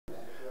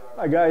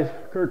Hi guys,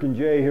 Kirk and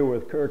Jay here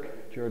with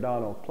Kirk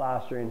Giordano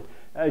Plastering.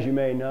 As you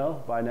may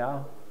know by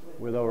now,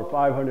 with over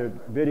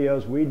 500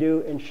 videos, we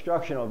do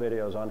instructional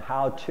videos on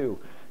how to.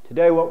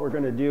 Today what we're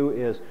going to do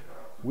is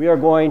we are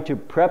going to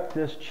prep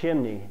this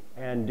chimney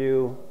and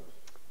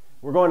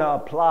we're going to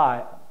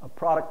apply a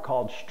product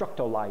called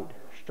Structo-Lite.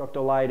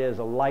 Structo-Lite is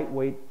a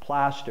lightweight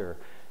plaster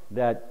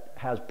that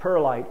has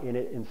perlite in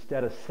it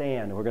instead of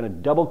sand. We're going to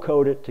double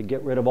coat it to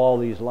get rid of all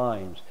these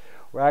lines.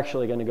 We're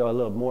actually going to go a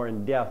little more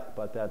in depth,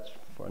 but that's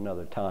for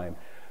another time.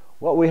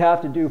 What we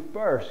have to do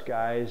first,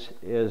 guys,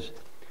 is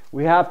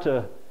we have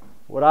to,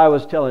 what I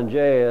was telling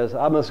Jay is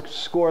I must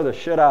score the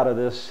shit out of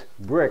this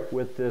brick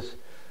with this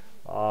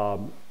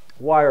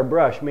wire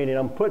brush, meaning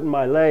I'm putting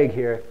my leg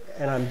here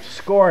and I'm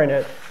scoring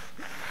it.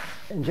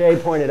 And Jay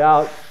pointed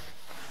out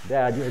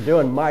that you're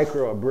doing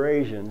micro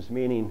abrasions,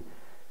 meaning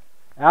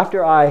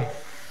after I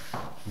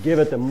give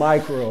it the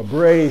micro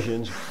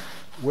abrasions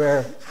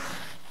where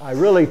I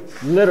really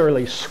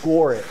literally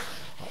score it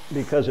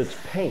because it's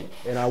paint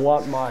and I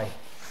want my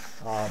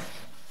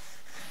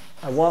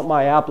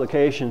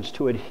applications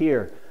to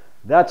adhere.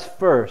 That's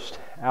first.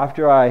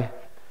 After I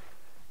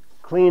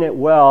clean it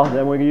well,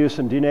 then we can use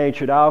some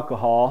denatured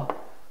alcohol,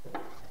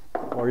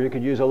 or you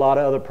could use a lot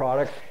of other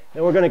products.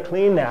 Then we're going to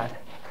clean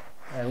that.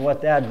 And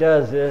what that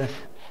does is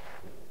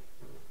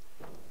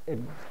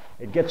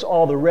it gets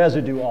all the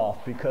residue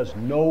off, because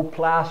no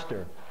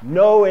plaster,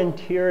 no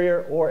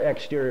interior or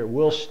exterior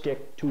will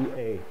stick to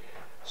a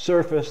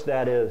surface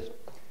that is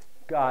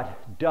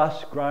got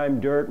dust, grime,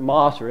 dirt,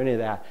 moss, or any of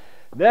that.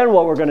 Then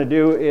what we're going to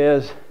do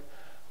is,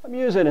 I'm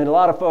using, and a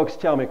lot of folks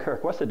tell me,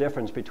 Kirk, what's the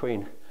difference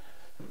between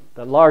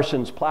the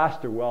Larson's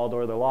plaster weld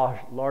or the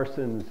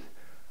Larson's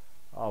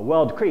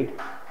Weldcrete?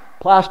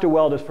 Plaster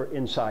weld is for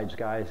insides,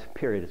 guys,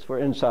 period. It's for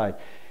inside.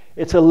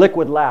 It's a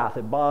liquid lath.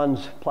 It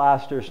bonds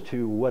plasters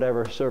to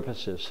whatever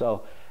surfaces.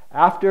 So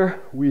after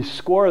we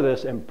score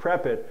this and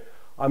prep it,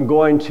 I'm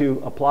going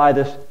to apply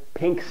this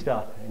pink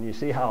stuff. And you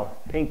see how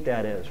pink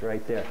that is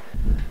right there.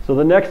 So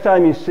the next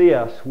time you see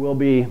us, we're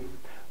going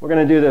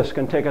to do this. It's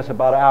going to take us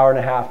about an hour and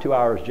a half, 2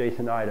 hours,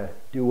 Jason and I, to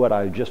do what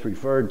I just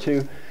referred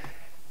to.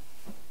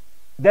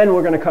 Then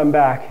we're going to come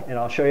back and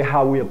I'll show you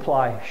how we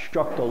apply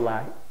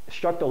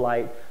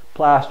Structo-Lite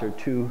plaster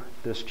to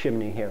this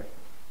chimney here.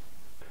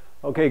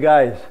 Okay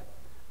guys,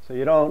 so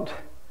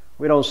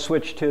we don't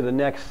switch to the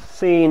next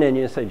scene and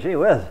you say, gee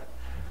whiz,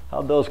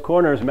 how'd those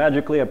corners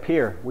magically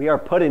appear? We are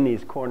putting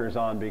these corners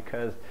on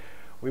because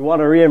we want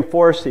to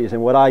reinforce these,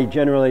 and what I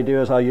generally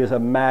do is I'll use a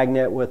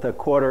magnet with a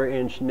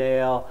 1/4-inch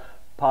nail,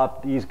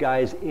 pop these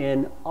guys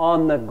in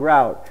on the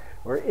grout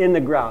or in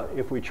the grout.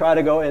 If we try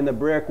to go in the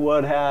brick,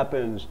 what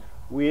happens?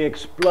 We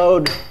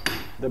explode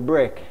the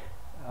brick.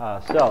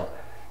 So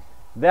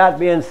that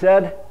being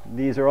said,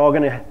 these are all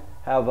going to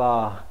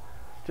have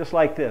just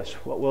like this.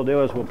 What we'll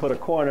do is we'll put a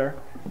corner,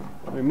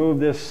 remove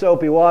this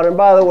soapy water. And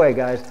by the way,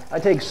 guys, I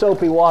take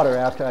soapy water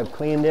after I've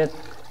cleaned it,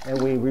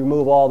 and we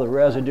remove all the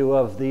residue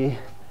of the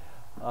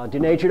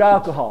denatured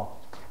alcohol.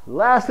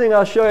 Last thing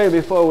I'll show you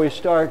before we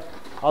start,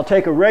 I'll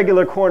take a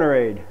regular corner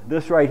aid,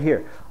 this right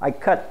here. I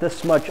cut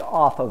this much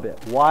off of it.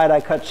 Why'd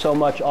I cut so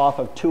much off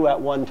of two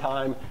at one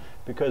time?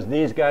 Because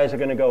these guys are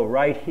going to go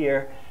right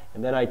here,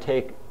 and then I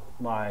take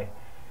my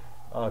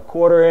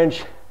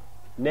 1/4-inch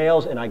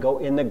nails and I go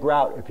in the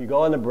grout. If you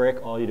go in the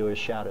brick, all you do is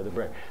shatter the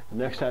brick. The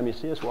next time you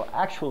see us, we'll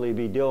actually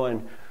be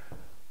doing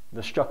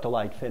the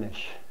Structo-Lite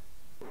finish.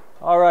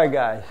 All right,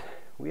 guys,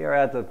 we are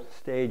at the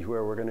stage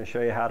where we're going to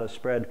show you how to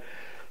spread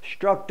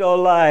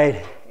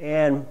Structo-Lite.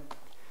 And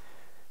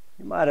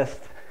you might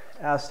have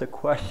asked the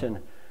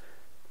question,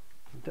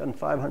 you've done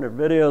 500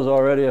 videos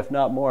already, if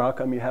not more, how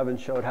come you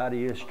haven't showed how to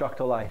use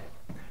Structo-Lite?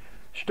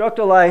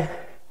 Structo-Lite,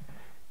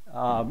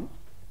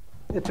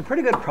 it's a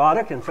pretty good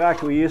product. In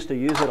fact, we used to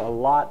use it a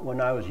lot when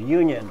I was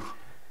union.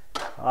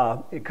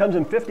 It comes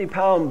in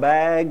 50-pound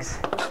bags.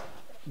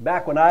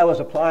 Back when I was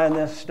applying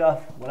this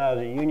stuff, when I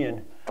was a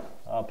union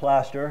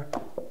plasterer,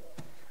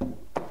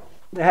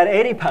 they had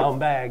 80-pound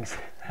bags.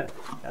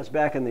 That's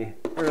back in the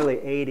early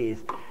 80s.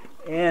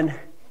 And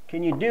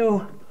can you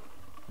do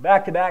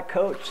back-to-back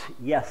coats?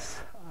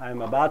 Yes,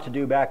 I'm about to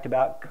do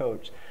back-to-back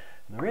coats.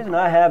 And the reason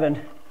I haven't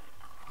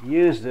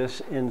used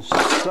this in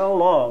so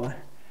long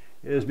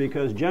is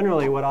because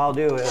generally what I'll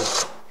do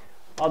is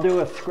I'll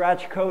do a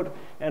scratch coat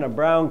and a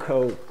brown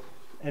coat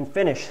and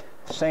finish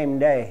same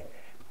day.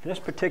 This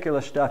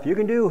particular stuff, you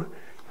can do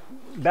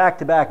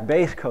back-to-back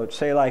base coats,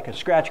 say like a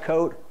scratch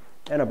coat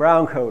and a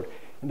brown coat,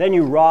 and then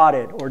you rod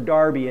it or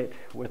derby it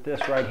with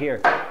this right here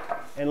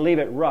and leave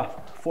it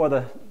rough for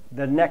the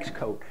next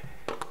coat.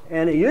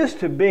 And it used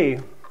to be,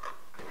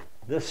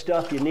 this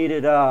stuff you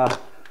needed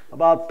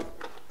about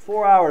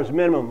 4 hours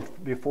minimum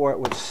before it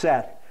would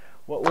set.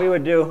 What we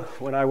would do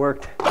when I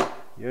worked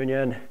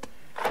union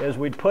is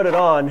we'd put it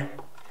on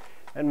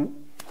and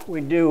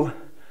we'd do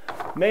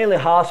mainly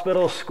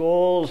hospitals,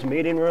 schools,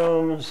 meeting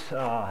rooms,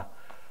 a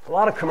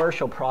lot of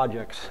commercial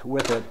projects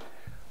with it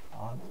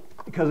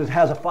because it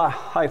has a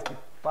high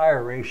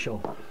fire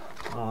ratio.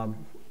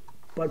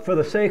 But for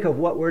the sake of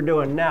what we're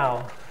doing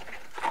now,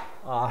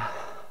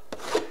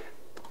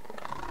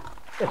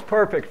 it's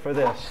perfect for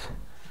this.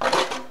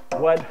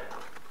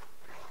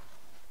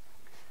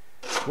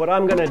 What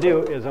I'm going to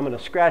do is I'm going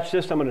to scratch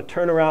this, I'm going to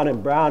turn around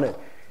and brown it.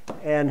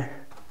 And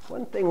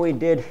one thing we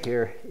did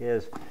here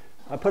is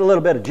I put a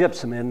little bit of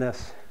gypsum in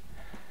this.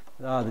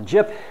 The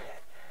gyp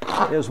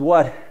is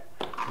what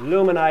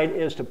luminite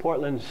is to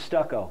Portland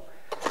stucco.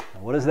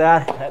 Now, what is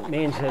that? That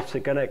means it's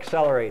going to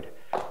accelerate,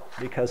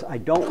 because I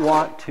don't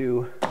want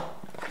to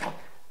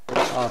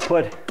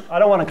I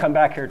don't want to come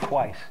back here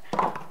twice.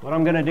 What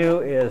I'm going to do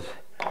is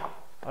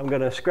I'm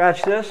going to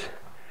scratch this,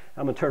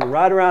 I'm going to turn it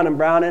right around and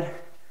brown it,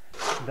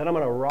 then I'm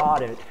going to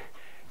rod it,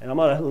 and I'm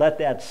going to let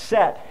that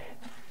set.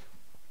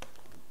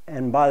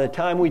 And by the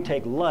time we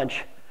take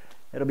lunch,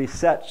 it'll be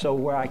set so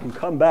where I can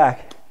come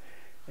back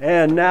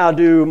and now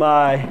do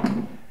my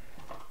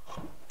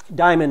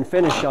diamond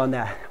finish on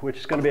that, which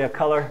is going to be a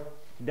color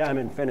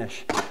diamond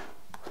finish.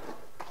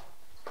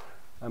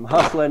 I'm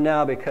hustling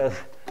now because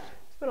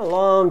it's been a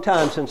long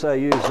time since I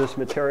used this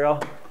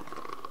material,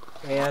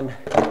 and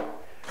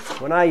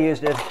when I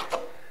used it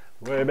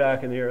way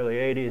back in the early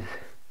 80s,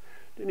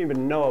 didn't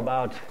even know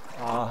about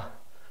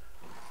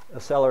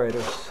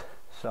accelerators.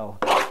 So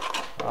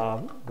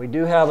we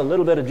do have a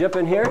little bit of gyp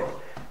in here,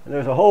 and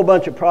there's a whole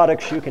bunch of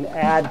products you can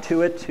add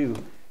to it to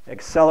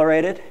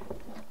accelerate it.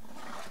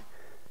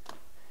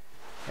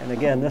 And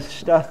again, this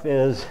stuff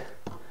it's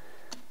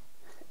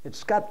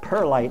got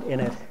perlite in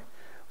it,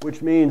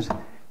 which means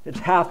it's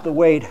half the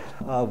weight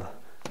of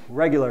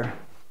regular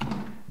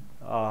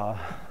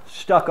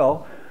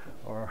stucco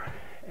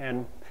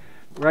and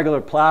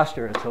regular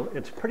plaster.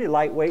 It's pretty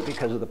lightweight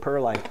because of the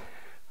perlite,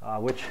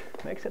 which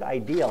makes it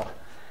ideal.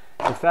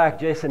 In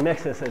fact, Jason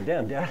Nixon said,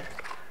 "Damn, Dad,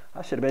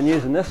 I should have been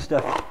using this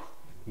stuff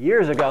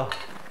years ago."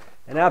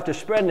 And after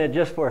spreading it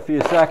just for a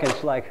few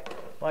seconds, like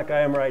I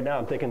am right now,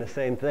 I'm thinking the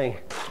same thing.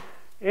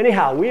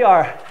 Anyhow, we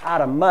are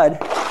out of mud.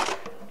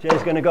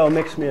 Jay's going to go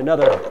mix me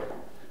another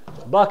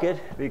bucket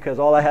because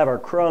all I have are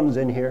crumbs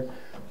in here.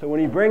 So when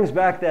he brings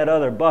back that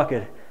other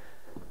bucket,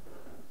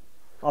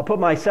 I'll put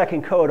my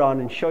second coat on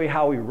and show you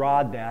how we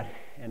rod that,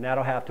 and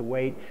that'll have to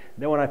wait.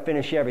 Then when I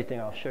finish everything,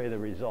 I'll show you the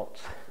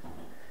results.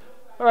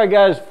 All right,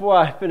 guys, before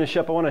I finish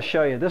up, I want to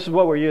show you. This is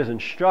what we're using,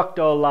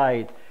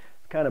 Structo-Lite.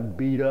 Kind of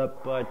beat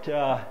up, but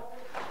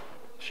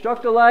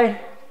Structo-Lite,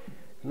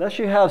 unless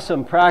you have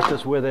some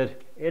practice with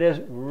it, it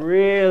is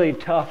really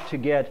tough to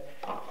get,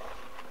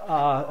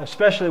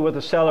 especially with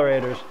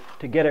accelerators,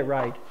 to get it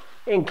right,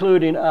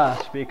 including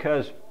us,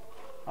 because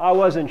I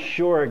wasn't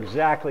sure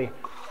exactly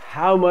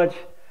how much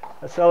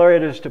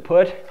accelerators to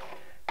put,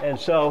 and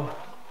so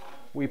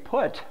we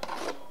put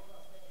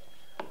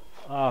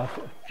a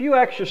few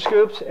extra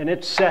scoops, and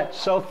it's set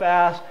so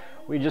fast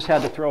we just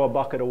had to throw a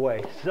bucket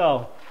away.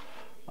 So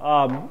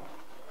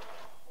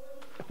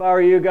if I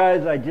were you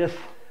guys, I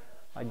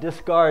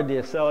discard the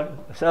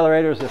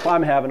accelerators if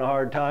I'm having a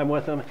hard time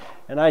with them,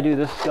 and I do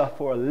this stuff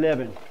for a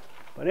living.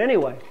 But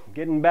anyway,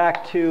 getting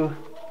back to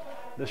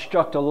the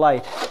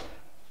Structo-Lite,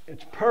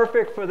 it's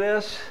perfect for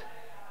this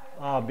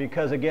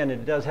because again,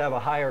 it does have a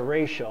higher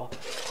ratio,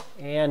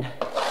 and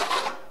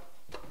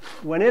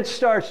when it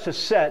starts to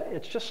set,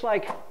 it's just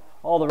like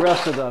all the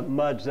rest of the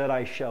muds that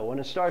I show. When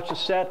it starts to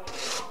set,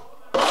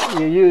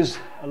 you use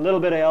a little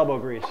bit of elbow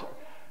grease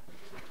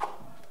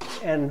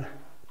and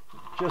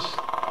just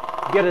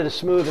get it as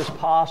smooth as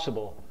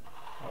possible.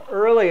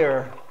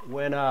 Earlier,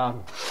 when a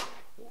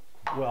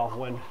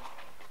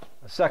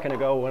second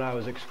ago when I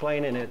was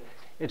explaining it,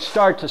 it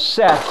started to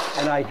set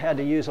and I had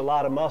to use a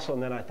lot of muscle,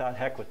 and then I thought,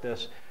 heck with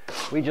this.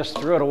 We just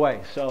threw it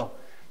away. So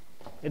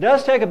it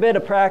does take a bit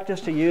of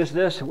practice to use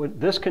this. With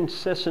this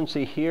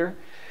consistency here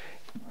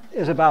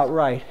is about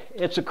right.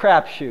 It's a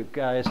crapshoot,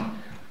 guys.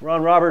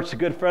 Ron Roberts, a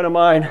good friend of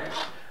mine,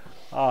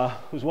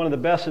 who's one of the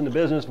best in the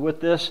business with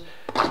this,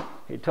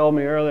 he told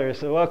me earlier, he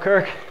said, "Well,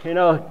 Kirk, you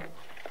know,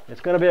 it's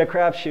going to be a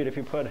crapshoot if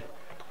you put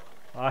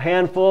a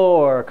handful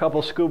or a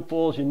couple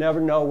scoopfuls. You never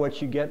know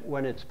what you get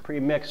when it's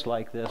pre-mixed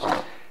like this."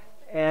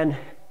 And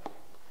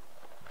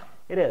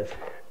it is.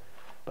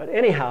 But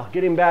anyhow,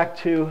 getting back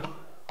to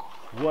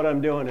what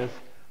I'm doing is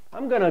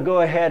I'm going to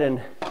go ahead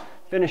and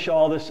finish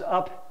all this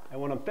up.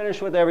 And when I'm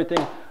finished with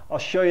everything, I'll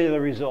show you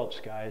the results,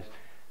 guys.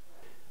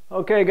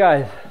 Okay,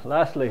 guys,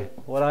 lastly,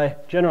 what I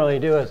generally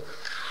do is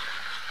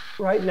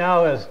right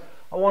now is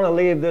I want to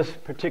leave this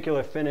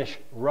particular finish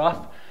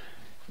rough.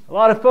 A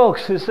lot of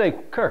folks who say,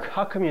 "Kirk,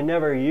 how come you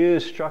never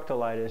use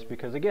Structo-Lite?" is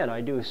because, again,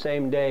 I do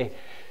same day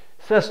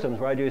systems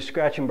where I do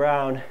scratch and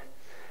brown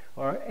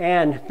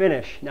and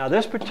finish. Now,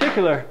 this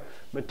particular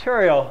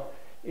material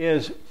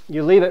is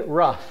you leave it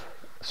rough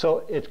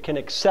so it can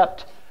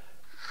accept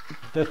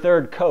the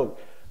third coat.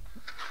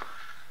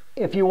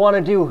 If you want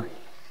to do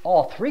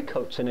all 3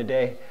 coats in a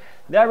day,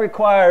 that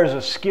requires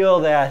a skill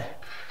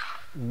that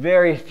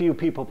very few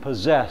people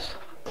possess.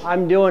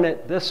 I'm doing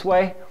it this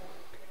way,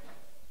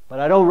 but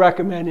I don't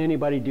recommend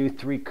anybody do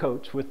 3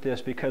 coats with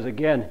this because,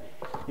 again,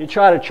 you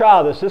try to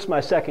trowel this. This is my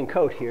second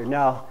coat here.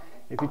 Now,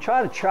 if you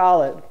try to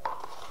trowel it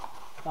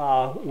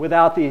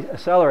without the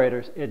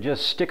accelerators, it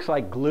just sticks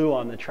like glue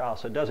on the trowel,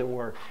 so it doesn't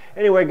work.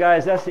 Anyway,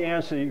 guys, that's the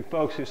answer to you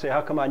folks who say,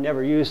 how come I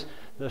never use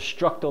the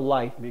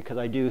Structo-Lite? Because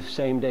I do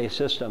same-day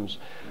systems.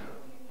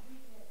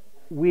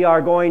 We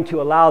are going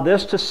to allow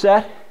this to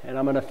set, and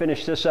I'm going to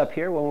finish this up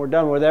here. When we're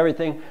done with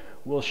everything,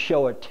 we'll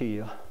show it to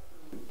you.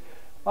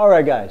 All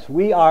right, guys,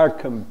 we are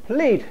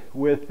complete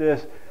with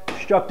this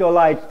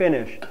Structo-Lite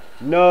finish.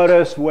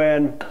 Notice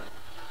when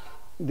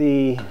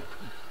the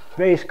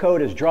base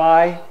coat is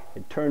dry,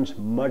 it turns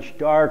much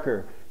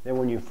darker than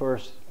when you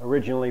first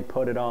originally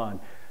put it on.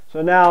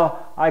 So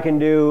now I can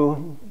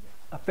do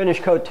a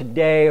finish coat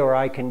today, or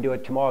I can do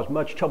it tomorrow. As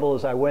much trouble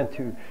as I went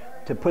through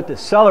to put the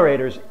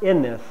accelerators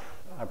in this,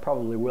 I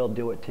probably will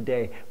do it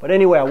today. But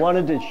anyway, I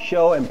wanted to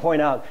show and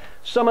point out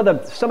some of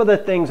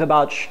the things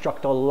about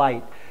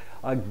Structo-Lite.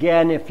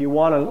 Again, if you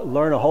want to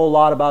learn a whole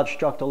lot about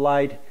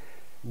Structo-Lite,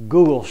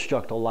 Google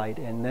Structo-Lite,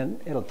 and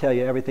then it'll tell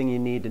you everything you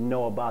need to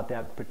know about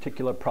that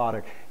particular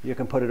product. You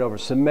can put it over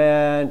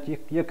cement,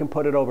 you can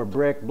put it over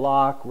brick,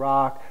 block,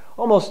 rock,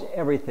 almost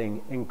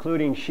everything,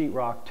 including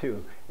sheetrock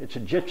too. It's a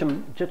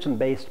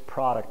gypsum-based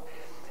product.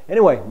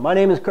 Anyway, my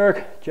name is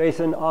Kirk,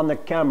 Jason on the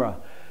camera.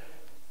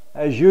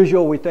 As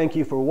usual, we thank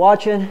you for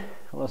watching.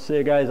 We'll see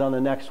you guys on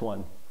the next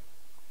one.